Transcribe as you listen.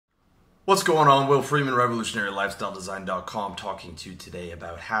What's going on? Will Freeman, RevolutionaryLifestyleDesign.com, talking to you today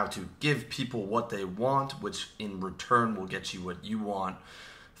about how to give people what they want, which in return will get you what you want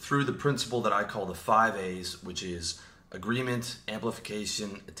through the principle that I call the 5 A's, which is agreement,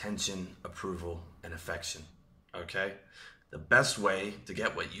 amplification, attention, approval, and affection. Okay? The best way to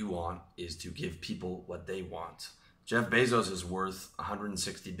get what you want is to give people what they want. Jeff Bezos is worth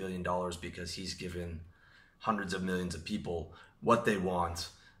 $160 billion because he's given hundreds of millions of people what they want,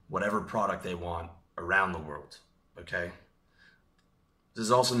 whatever product they want around the world, okay? This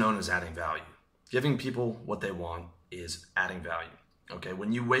is also known as adding value. Giving people what they want is adding value, okay?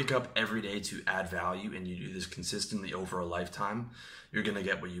 When you wake up every day to add value and you do this consistently over a lifetime, you're gonna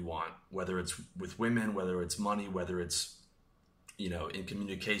get what you want, whether it's with women, whether it's money, whether it's, in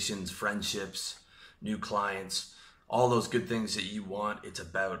communications, friendships, new clients, all those good things that you want. It's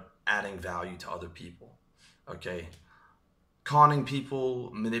about adding value to other people, okay? Conning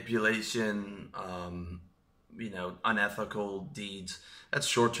people, manipulation, unethical deeds, that's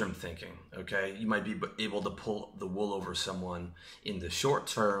short-term thinking, okay? You might be able to pull the wool over someone in the short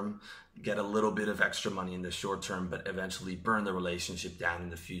term, get a little bit of extra money in the short term, but eventually burn the relationship down in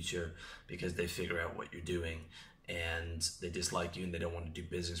the future because they figure out what you're doing and they dislike you and they don't want to do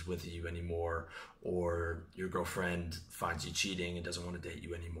business with you anymore, or your girlfriend finds you cheating and doesn't want to date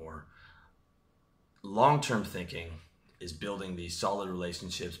you anymore. Long-term thinking is building these solid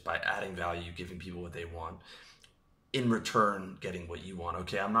relationships by adding value, giving people what they want, in return getting what you want.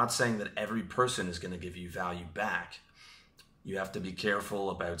 Okay, I'm not saying that every person is going to give you value back. You have to be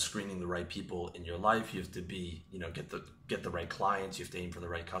careful about screening the right people in your life. You have to be, get the right clients. You have to aim for the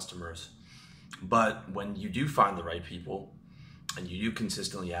right customers. But when you do find the right people and you do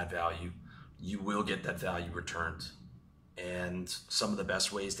consistently add value, you will get that value returned. And some of the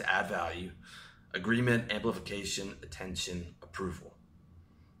best ways to add value: agreement, amplification, attention, approval,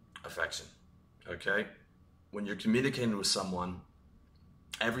 affection, okay? When you're communicating with someone,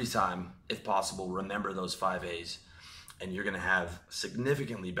 every time, if possible, remember those 5 A's, and you're gonna have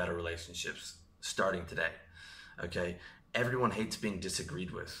significantly better relationships starting today, okay? Everyone hates being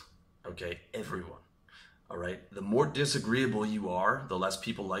disagreed with, okay? Everyone, all right? The more disagreeable you are, the less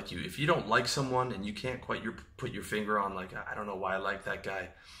people like you. If you don't like someone and you can't quite put your finger on, like, I don't know why I like that guy,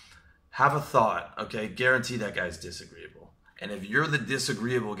 have a thought, okay? Guarantee that guy's disagreeable. And if you're the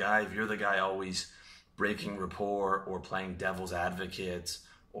disagreeable guy, if you're the guy always breaking rapport or playing devil's advocate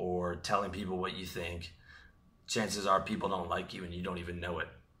or telling people what you think, chances are people don't like you and you don't even know it,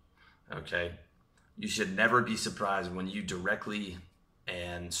 okay? You should never be surprised when you directly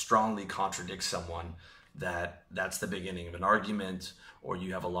and strongly contradict someone that's the beginning of an argument, or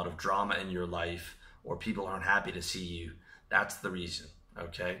you have a lot of drama in your life, or people aren't happy to see you. That's the reason,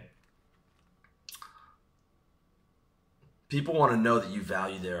 okay? People want to know that you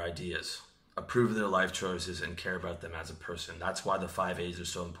value their ideas, approve of their life choices, and care about them as a person. That's why the 5 A's are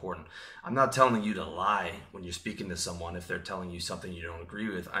so important. I'm not telling you to lie when you're speaking to someone if they're telling you something you don't agree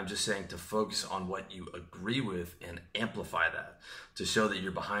with. I'm just saying to focus on what you agree with and amplify that to show that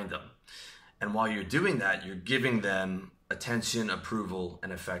you're behind them. And while you're doing that, you're giving them attention, approval,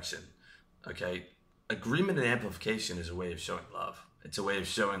 and affection, okay? Agreement and amplification is a way of showing love. It's a way of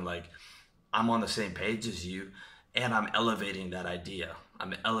showing, like, I'm on the same page as you, and I'm elevating that idea.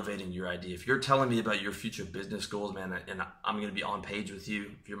 I'm elevating your idea. If you're telling me about your future business goals, man, and I'm going to be on page with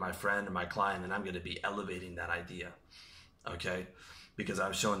you, if you're my friend or my client, and I'm going to be elevating that idea, okay? Because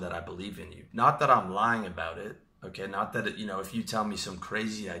I'm showing that I believe in you. Not that I'm lying about it, okay? Not that, if you tell me some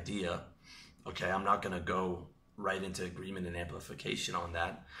crazy idea, okay, I'm not going to go right into agreement and amplification on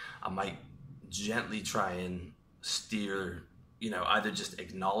that. I might gently try and steer, either just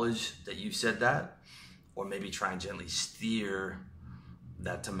acknowledge that you said that, or maybe try and gently steer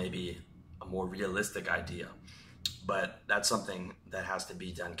that to maybe a more realistic idea. But that's something that has to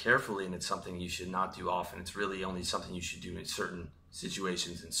be done carefully, and it's something you should not do often. It's really only something you should do in certain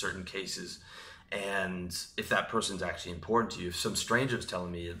situations, in certain cases. And if that person's actually important to you, if some stranger's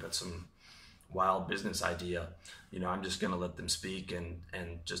telling me about some wild business idea, I'm just gonna let them speak and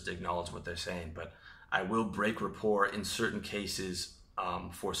just acknowledge what they're saying. But I will break rapport in certain cases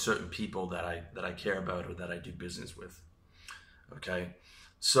for certain people that I care about or that I do business with, okay?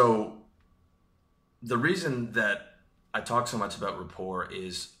 So the reason that I talk so much about rapport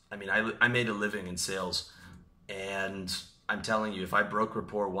is, I made a living in sales, and I'm telling you, if I broke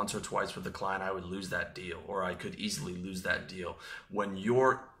rapport once or twice with a client, I would lose that deal, or I could easily lose that deal. When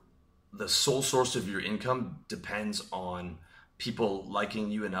the sole source of your income depends on people liking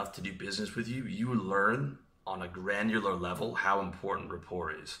you enough to do business with you, you learn on a granular level how important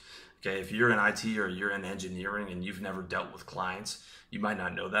rapport is. Okay, if you're in IT or you're in engineering and you've never dealt with clients, you might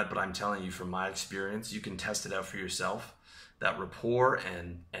not know that, but I'm telling you from my experience, you can test it out for yourself. That rapport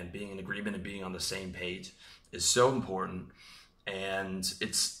and being in agreement and being on the same page is so important, and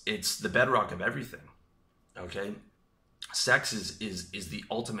it's the bedrock of everything. Okay, sex is the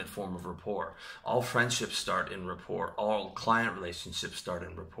ultimate form of rapport. All friendships start in rapport. All client relationships start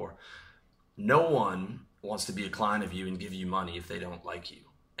in rapport. No one wants to be a client of you and give you money if they don't like you,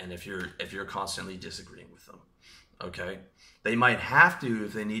 and if you're constantly disagreeing with them. Okay, they might have to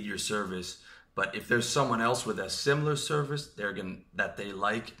if they need your service, but if there's someone else with a similar service they are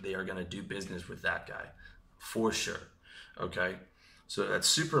gonna do business with that guy for sure. Okay, so that's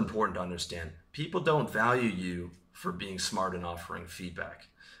super important to understand. People don't value you for being smart and offering feedback.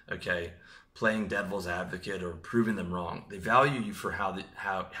 Okay, playing devil's advocate or proving them wrong. They value you for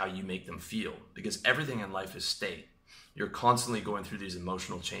how you make them feel, because everything in life is state. You're constantly going through these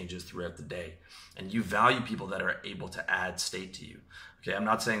emotional changes throughout the day, and you value people that are able to add state to you. Okay, I'm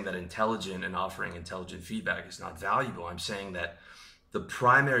not saying that intelligent and offering intelligent feedback is not valuable. I'm saying that the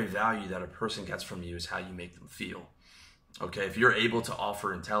primary value that a person gets from you is how you make them feel. Okay, if you're able to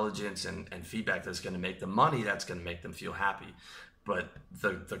offer intelligence and feedback that's going to make them money, that's going to make them feel happy. But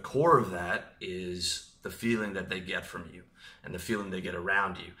the core of that is the feeling that they get from you and the feeling they get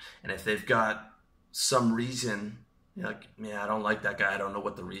around you. And if they've got some reason, like, man, I don't like that guy, I don't know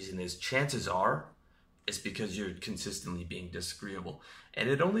what the reason is, chances are it's because you're consistently being disagreeable. And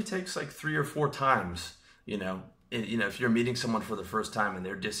it only takes like 3 or 4 times, if you're meeting someone for the first time and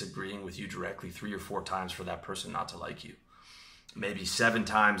they're disagreeing with you directly 3 or 4 times for that person not to like you. Maybe 7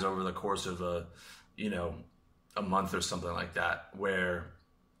 times over the course of a month or something like that, where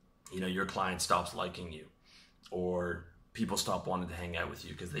your client stops liking you, or people stop wanting to hang out with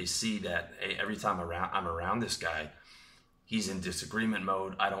you because they see that, hey, every time I'm around this guy, he's in disagreement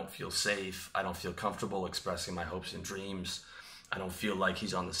mode. I don't feel safe. I don't feel comfortable expressing my hopes and dreams. I don't feel like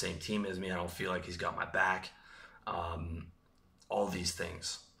he's on the same team as me. I don't feel like he's got my back. All these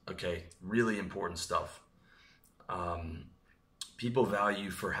things. Okay, really important stuff. People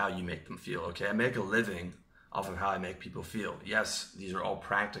value for how you make them feel. Okay, I make a living off of how I make people feel. Yes, these are all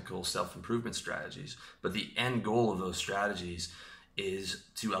practical self-improvement strategies, but the end goal of those strategies is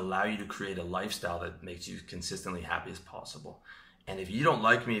to allow you to create a lifestyle that makes you consistently happy as possible. And if you don't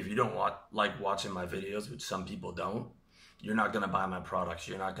like me, if you don't like watching my videos, which some people don't, you're not going to buy my products.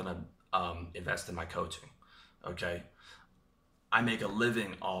 You're not going to invest in my coaching. Okay, I make a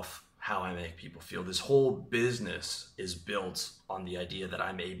living off how I make people feel. This whole business is built on the idea that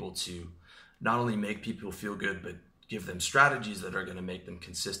I'm able to not only make people feel good, but give them strategies that are going to make them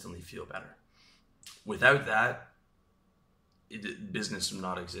consistently feel better. Without that, business would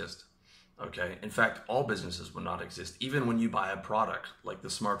not exist. Okay, in fact, all businesses would not exist. Even when you buy a product like the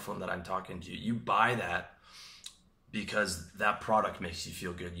smartphone that I'm talking to you, you buy that because that product makes you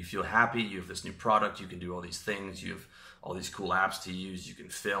feel good. You feel happy, you have this new product, you can do all these things, you have all these cool apps to use, you can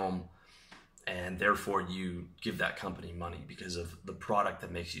film, and therefore you give that company money because of the product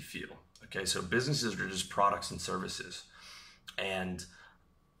that makes you feel. Okay, so businesses are just products and services, and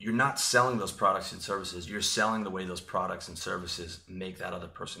you're not selling those products and services, you're selling the way those products and services make that other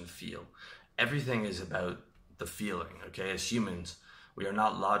person feel. Everything is about the feeling. Okay, as humans, we are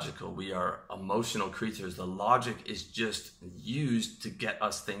not logical, we are emotional creatures. The logic is just used to get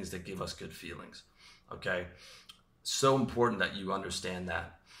us things that give us good feelings. Okay, so important that you understand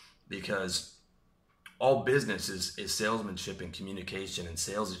that, because all business is salesmanship and communication, and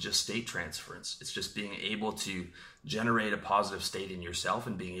sales is just state transference. It's just being able to generate a positive state in yourself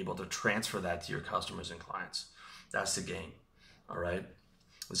and being able to transfer that to your customers and clients. That's the game. All right,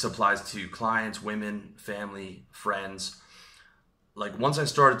 this applies to clients, women, family, friends. Like, once I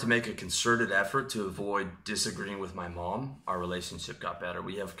started to make a concerted effort to avoid disagreeing with my mom, our relationship got better.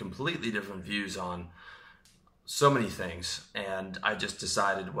 We have completely different views on so many things, and I just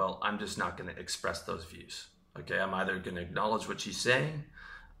decided, well, I'm just not going to express those views. Okay, I'm either going to acknowledge what she's saying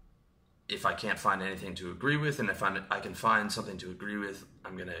if I can't find anything to agree with, and if I can find something to agree with,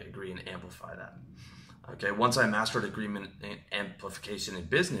 I'm going to agree and amplify that. Okay, once I mastered agreement and amplification in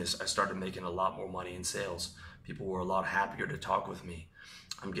business, I started making a lot more money in sales. People were a lot happier to talk with me.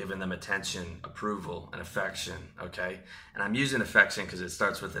 I'm giving them attention, approval, and affection, okay? And I'm using affection because it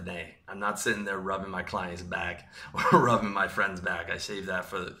starts with an A. I'm not sitting there rubbing my client's back or rubbing my friend's back. I save that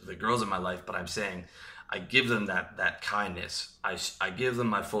for the girls in my life, but I'm saying I give them that kindness. I give them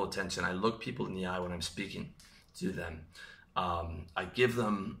my full attention. I look people in the eye when I'm speaking to them. I give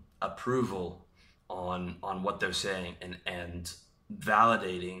them approval on what they're saying and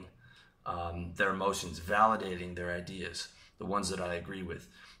validating their emotions, validating their ideas, the ones that I agree with.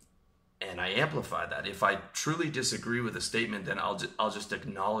 and I amplify that. If I truly disagree with a statement, then I'll just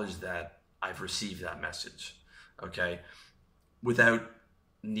acknowledge that I've received that message, okay, without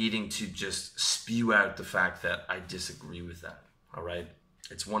needing to just spew out the fact that I disagree with that. All right,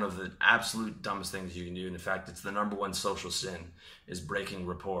 it's one of the absolute dumbest things you can do. And in fact, it's the number one social sin, is breaking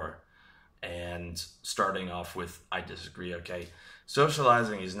rapport and starting off with I disagree. Okay,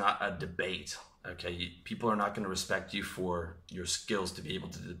 socializing is not a debate. Okay, people are not going to respect you for your skills to be able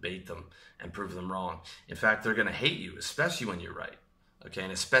to debate them and prove them wrong. In fact, they're going to hate you, especially when you're right. Okay,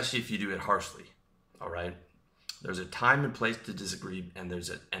 and especially if you do it harshly. All right, there's a time and place to disagree, and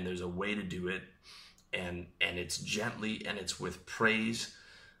there's a way to do it, and it's gently, and it's with praise,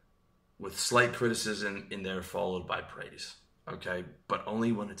 with slight criticism in there followed by praise. Okay, but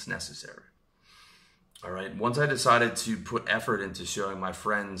only when it's necessary. All right. Once I decided to put effort into showing my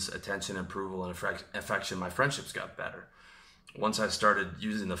friends attention, approval, and affection, my friendships got better. Once I started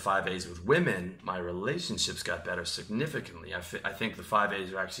using the 5 A's with women, my relationships got better significantly. I think the 5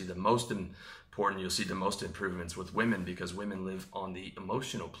 A's are actually the most important. You'll see the most improvements with women because women live on the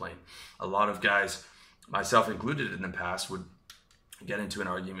emotional plane. A lot of guys, myself included in the past, would get into an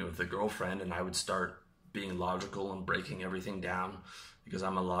argument with a girlfriend, and I would start being logical and breaking everything down because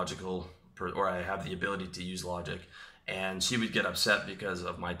I'm a logical or I have the ability to use logic, and she would get upset because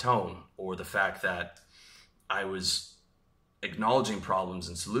of my tone or the fact that I was acknowledging problems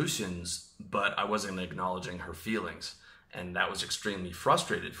and solutions, but I wasn't acknowledging her feelings, and that was extremely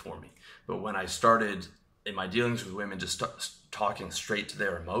frustrated for me. But when I started in my dealings with women just talking straight to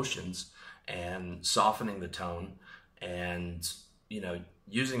their emotions and softening the tone and, you know,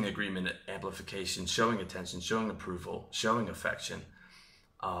 using agreement amplification, showing attention, showing approval, showing affection,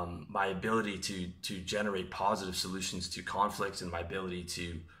 my ability to generate positive solutions to conflicts and my ability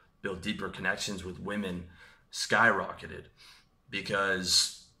to build deeper connections with women skyrocketed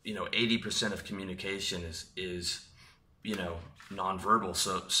because, you know, 80% of communication is you know, nonverbal.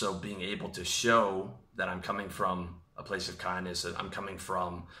 So being able to show that I'm coming from a place of kindness, that I'm coming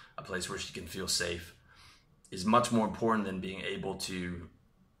from a place where she can feel safe, is much more important than being able to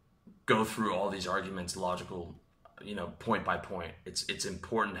go through all these arguments, logical, you know, point by point. It's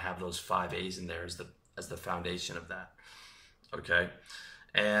important to have those 5 A's in there as the foundation of that. Okay,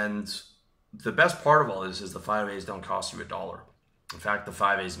 and the best part of all this is the 5 A's don't cost you $1. In fact, the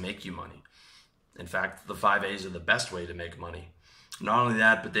 5 A's make you money. In fact, the 5 A's are the best way to make money. Not only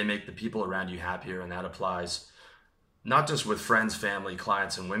that, but they make the people around you happier, and that applies not just with friends, family,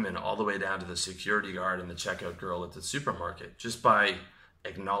 clients, and women, all the way down to the security guard and the checkout girl at the supermarket. Just by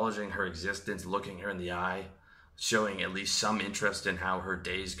acknowledging her existence, looking her in the eye, showing at least some interest in how her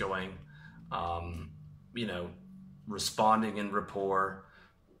day's going, you know, responding in rapport,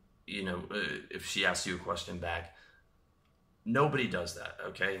 you know, if she asks you a question back. Nobody does that,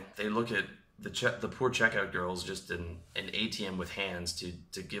 okay? They look at the poor checkout girls just in an ATM with hands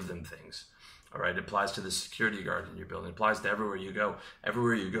to give them things. All right, it applies to the security guard in your building. It applies to everywhere you go.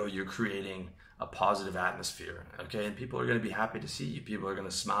 Everywhere you go, you're creating a positive atmosphere, okay? And people are going to be happy to see you. People are going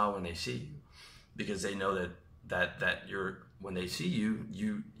to smile when they see you because they know that you're, when they see you,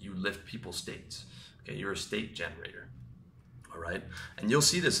 you lift people's states, okay? You're a state generator, all right? And you'll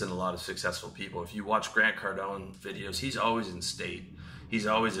see this in a lot of successful people. If you watch Grant Cardone videos, he's always in state. He's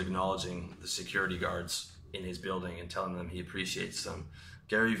always acknowledging the security guards in his building and telling them he appreciates them.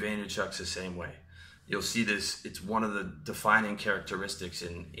 Gary Vaynerchuk's the same way. You'll see this. It's one of the defining characteristics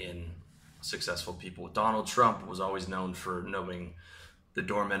in successful people. Donald Trump was always known for knowing the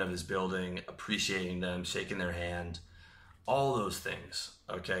doormen of his building, appreciating them, shaking their hand. All those things,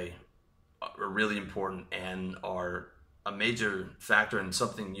 okay, are really important and are a major factor in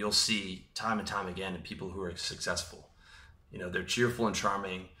something you'll see time and time again in people who are successful. You know, they're cheerful and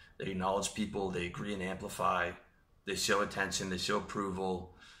charming. They acknowledge people. They agree and amplify. They show attention, they show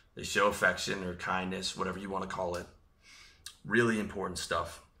approval, they show affection or kindness, whatever you want to call it. Really important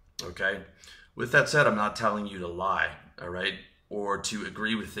stuff, okay? With that said, I'm not telling you to lie, all right? Or to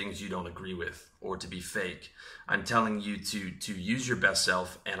agree with things you don't agree with, or to be fake. I'm telling you to use your best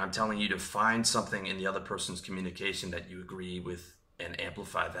self, and I'm telling you to find something in the other person's communication that you agree with and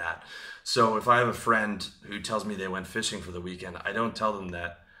amplify that. So if I have a friend who tells me they went fishing for the weekend, I don't tell them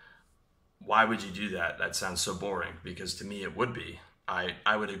that. Why would you do that? That sounds so boring, because to me it would be.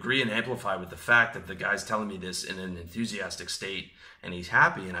 I would agree and amplify with the fact that the guy's telling me this in an enthusiastic state and he's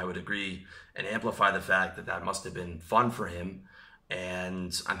happy, and I would agree and amplify the fact that that must have been fun for him,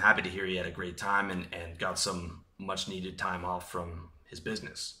 and I'm happy to hear he had a great time and got some much needed time off from his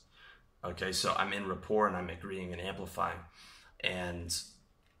business. Okay, so I'm in rapport and I'm agreeing and amplifying, and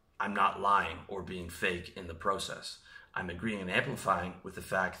I'm not lying or being fake in the process. I'm agreeing and amplifying with the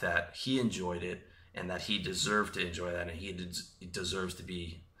fact that he enjoyed it and that he deserved to enjoy that and he deserves to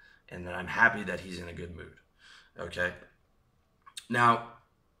be, and that I'm happy that he's in a good mood. Okay. Now,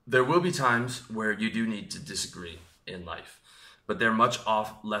 there will be times where you do need to disagree in life, but they're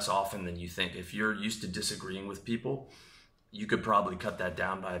less often than you think. If you're used to disagreeing with people, you could probably cut that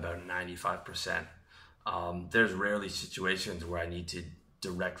down by about 95%. There's rarely situations where I need to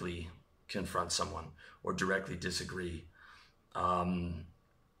directly confront someone or directly disagree. And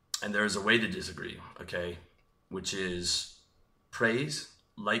there's a way to disagree, okay, which is praise,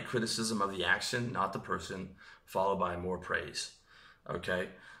 light criticism of the action, not the person, followed by more praise, okay?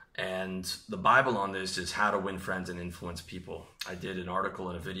 And the Bible on this is how to win friends and influence people. I did an article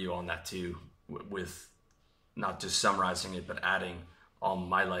and a video on that too, with not just summarizing it, but adding all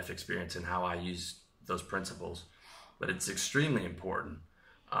my life experience and how I use those principles. But it's extremely important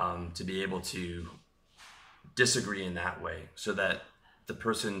to be able to disagree in that way so that the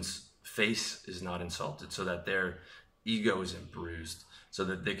person's face is not insulted, so that their ego isn't bruised, so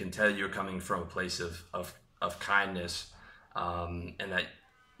that they can tell you're coming from a place of kindness, and that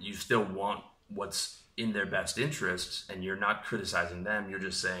you still want what's in their best interests, and you're not criticizing them. You're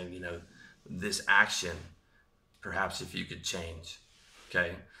just saying, this action, perhaps if you could change,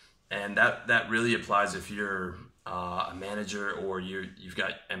 okay? And that really applies if you're a manager or you've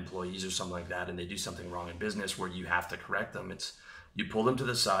got employees or something like that, and they do something wrong in business where you have to correct them. You pull them to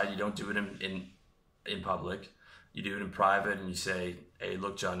the side. You don't do it in public. You do it in private, and you say, hey,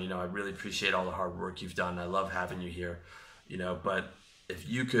 look, John, I really appreciate all the hard work you've done. I love having you here, but if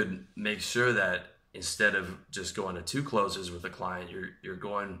you could make sure that instead of just going to 2 closes with a client, you're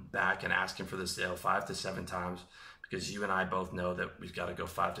going back and asking for the sale 5 to 7 times, because you and I both know that we've got to go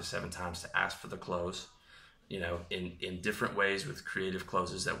 5 to 7 times to ask for the close, in different ways with creative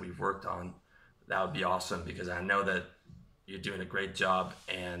closes that we've worked on. That would be awesome, because I know that you're doing a great job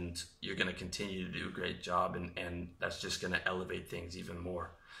and you're going to continue to do a great job, and that's just going to elevate things even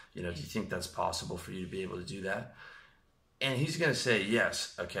more. Do you think that's possible for you to be able to do that? And he's going to say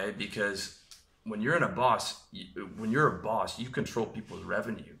yes, okay? Because when you're a boss, you control people's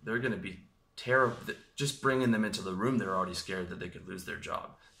revenue. They're going to be terrible. Just bringing them into the room, they're already scared that they could lose their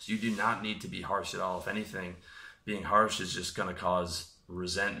job. So you do not need to be harsh at all. If anything, being harsh is just going to cause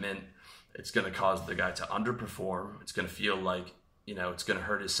resentment. It's going to cause the guy to underperform. It's going to feel like, it's going to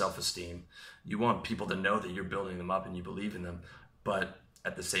hurt his self-esteem. You want people to know that you're building them up and you believe in them, but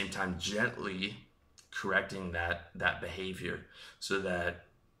at the same time, gently correcting that behavior so that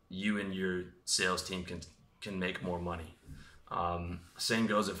you and your sales team can make more money. Same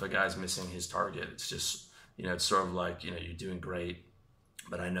goes if a guy's missing his target. It's just, it's sort of like, you're doing great,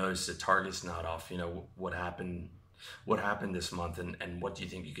 but I noticed the target's not off. What happened this month, and what do you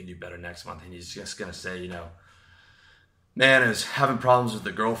think you can do better next month? And he's just going to say, man, I was having problems with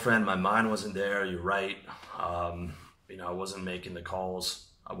the girlfriend. My mind wasn't there. You're right. I wasn't making the calls.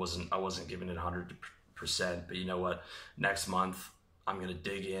 I wasn't giving it 100%, but you know what? Next month, I'm going to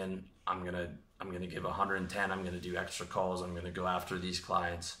dig in. I'm going to give 110. I'm going to do extra calls. I'm going to go after these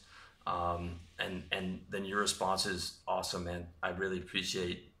clients. And then your response is awesome, man. I really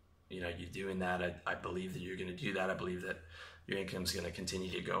appreciate, you doing that. I believe that you're going to do that. I believe that your income's going to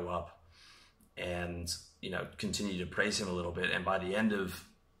continue to go up, and, continue to praise him a little bit. And by the end of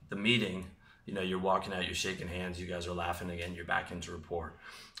the meeting, you're walking out, you're shaking hands, you guys are laughing again, you're back into rapport.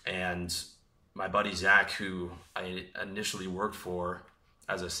 And my buddy Zach, who I initially worked for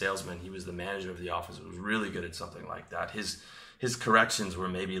as a salesman, he was the manager of the office, was really good at something like that. His corrections were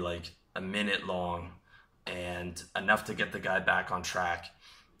maybe like a minute long, and enough to get the guy back on track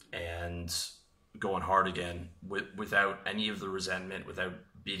and going hard again without any of the resentment, without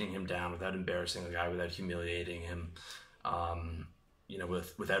beating him down, without embarrassing the guy, without humiliating him,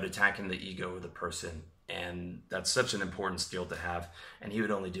 without attacking the ego of the person. And that's such an important skill to have. And he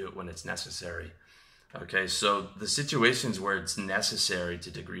would only do it when it's necessary. Okay, so the situations where it's necessary to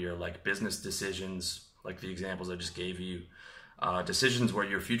degree are like business decisions, like the examples I just gave you, decisions where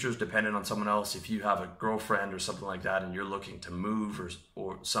your future is dependent on someone else. If you have a girlfriend or something like that and you're looking to move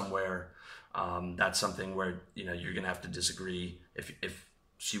or somewhere, that's something where you're gonna have to disagree if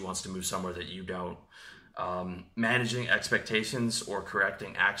she wants to move somewhere that you don't. Managing expectations or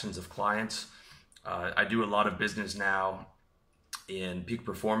correcting actions of clients. I do a lot of business now in peak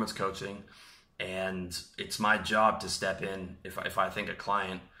performance coaching, and it's my job to step in if I think a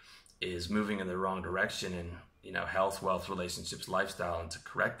client is moving in the wrong direction in health, wealth, relationships, lifestyle, and to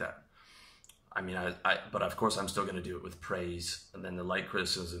correct that. But of course I'm still going to do it with praise, and then the light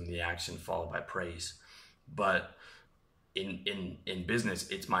criticism, the action followed by praise. But in business,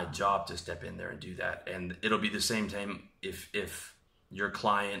 it's my job to step in there and do that. And it'll be the same time if your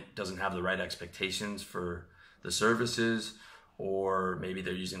client doesn't have the right expectations for the services, or maybe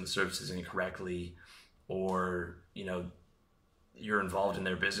they're using the services incorrectly, or you're involved in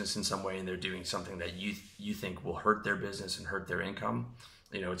their business in some way and they're doing something that you think will hurt their business and hurt their income.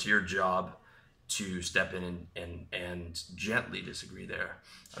 It's your job to step in and gently disagree there.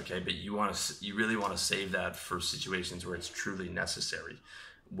 Okay, but you really want to save that for situations where it's truly necessary,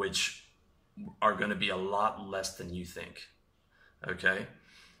 which are going to be a lot less than you think. Okay,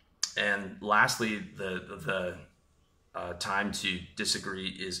 and lastly, the time to disagree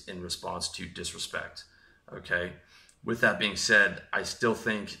is in response to disrespect. Okay, with that being said, I still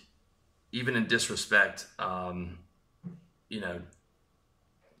think even in disrespect,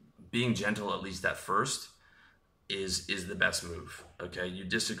 being gentle, at least at first, is the best move. Okay, you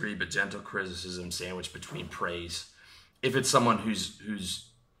disagree, but gentle criticism sandwiched between praise. If it's someone who's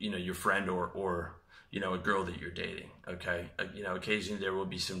your friend or a girl that you're dating, okay, occasionally there will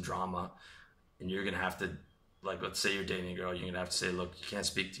be some drama, and you're gonna have to, like, let's say you're dating a girl, you're gonna have to say, look, you can't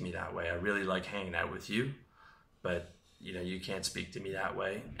speak to me that way. I really like hanging out with you, but you can't speak to me that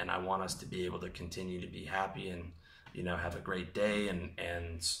way, and I want us to be able to continue to be happy and have a great day, and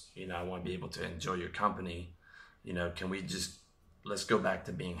I want to be able to enjoy your company. Can we let's go back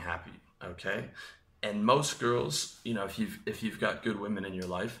to being happy, okay? And most girls, if you've got good women in your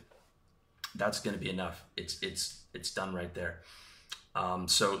life, that's going to be enough. It's done right there.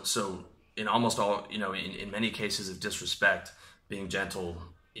 So in almost all, in many cases of disrespect, being gentle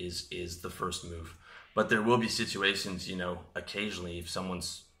is the first move. But there will be situations, occasionally, if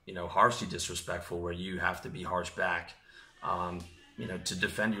someone's harshly disrespectful, where you have to be harsh back. To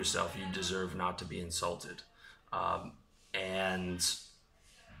defend yourself, you deserve not to be insulted. And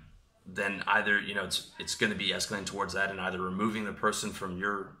then either, it's going to be escalating towards that, and either removing the person from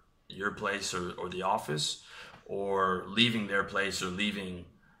your place or the office, or leaving their place, or leaving,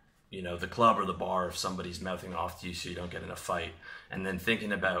 the club or the bar if somebody's mouthing off to you so you don't get in a fight. And then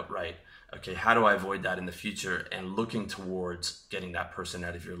thinking about, right, okay, how do I avoid that in the future, and looking towards getting that person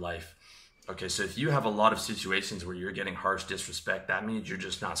out of your life. Okay, so if you have a lot of situations where you're getting harsh disrespect, that means you're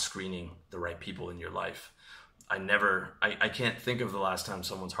just not screening the right people in your life. I can't think of the last time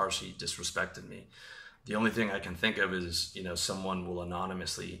someone's harshly disrespected me. The only thing I can think of is, someone will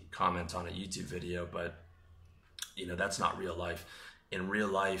anonymously comment on a YouTube video, but, that's not real life. In real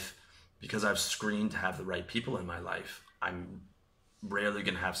life, because I've screened to have the right people in my life, I'm rarely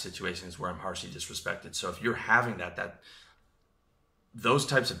going to have situations where I'm harshly disrespected. So if you're having those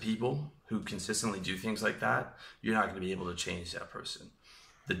types of people who consistently do things like that, you're not going to be able to change that person.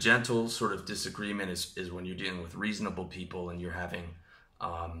 The gentle sort of disagreement is when you're dealing with reasonable people and you're having,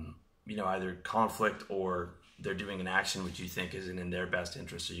 either conflict, or they're doing an action which you think isn't in their best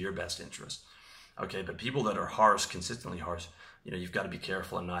interest or your best interest. Okay, but people that are harsh, consistently harsh, you've got to be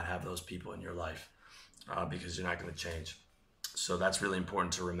careful and not have those people in your life, because you're not going to change. So that's really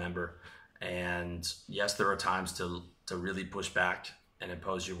important to remember. And yes, there are times to really push back and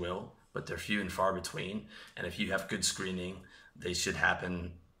impose your will, but they're few and far between. And if you have good screening, they should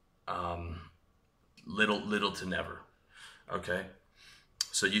happen little to never. Okay,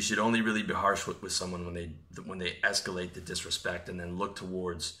 so you should only really be harsh with someone when they escalate the disrespect, and then look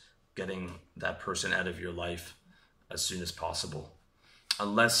towards getting that person out of your life as soon as possible.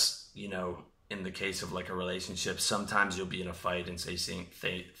 Unless, in the case of like a relationship, sometimes you'll be in a fight and say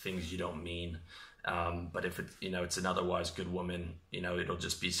things you don't mean. But if it's an otherwise good woman, it'll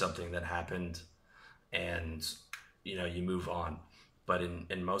just be something that happened, and, you move on. But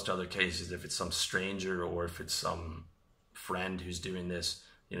in most other cases, if it's some stranger or if it's some friend who's doing this,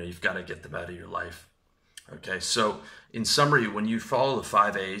 you've got to get them out of your life. Okay, so in summary, when you follow the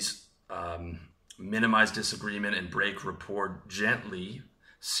 5 A's, minimize disagreement and break rapport gently,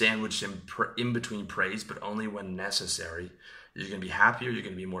 sandwiched in between praise, but only when necessary, you're going to be happier, you're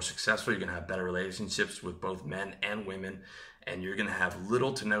going to be more successful, you're going to have better relationships with both men and women, and you're going to have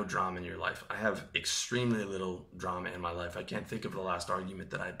little to no drama in your life. I have extremely little drama in my life. I can't think of the last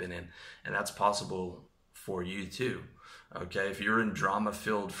argument that I've been in, and that's possible for you too. Okay, if you're in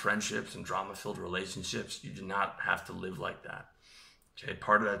drama-filled friendships and drama-filled relationships, you do not have to live like that. Okay,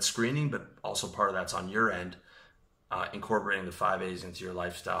 part of that's screening, but also part of that's on your end, incorporating the 5 A's into your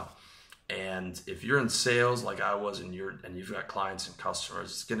lifestyle. And if you're in sales like I was, and you've got clients and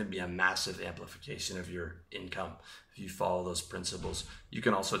customers, it's going to be a massive amplification of your income if you follow those principles. You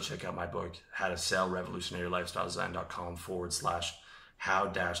can also check out my book, How to Sell,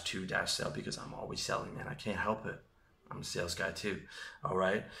 revolutionarylifestyledesign.com/how-to-sell, because I'm always selling, man. I can't help it. I'm a sales guy too. All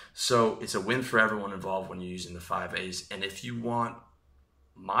right. So it's a win for everyone involved when you're using the 5 A's. And if you want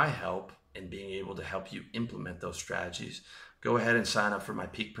my help in being able to help you implement those strategies, go ahead and sign up for my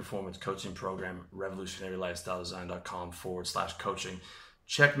peak performance coaching program, revolutionarylifestyledesign.com/coaching.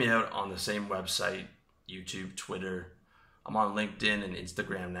 Check me out on the same website, YouTube, Twitter. I'm on LinkedIn and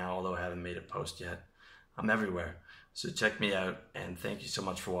Instagram now, although I haven't made a post yet. I'm everywhere. So check me out, and thank you so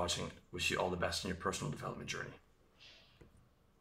much for watching. Wish you all the best in your personal development journey.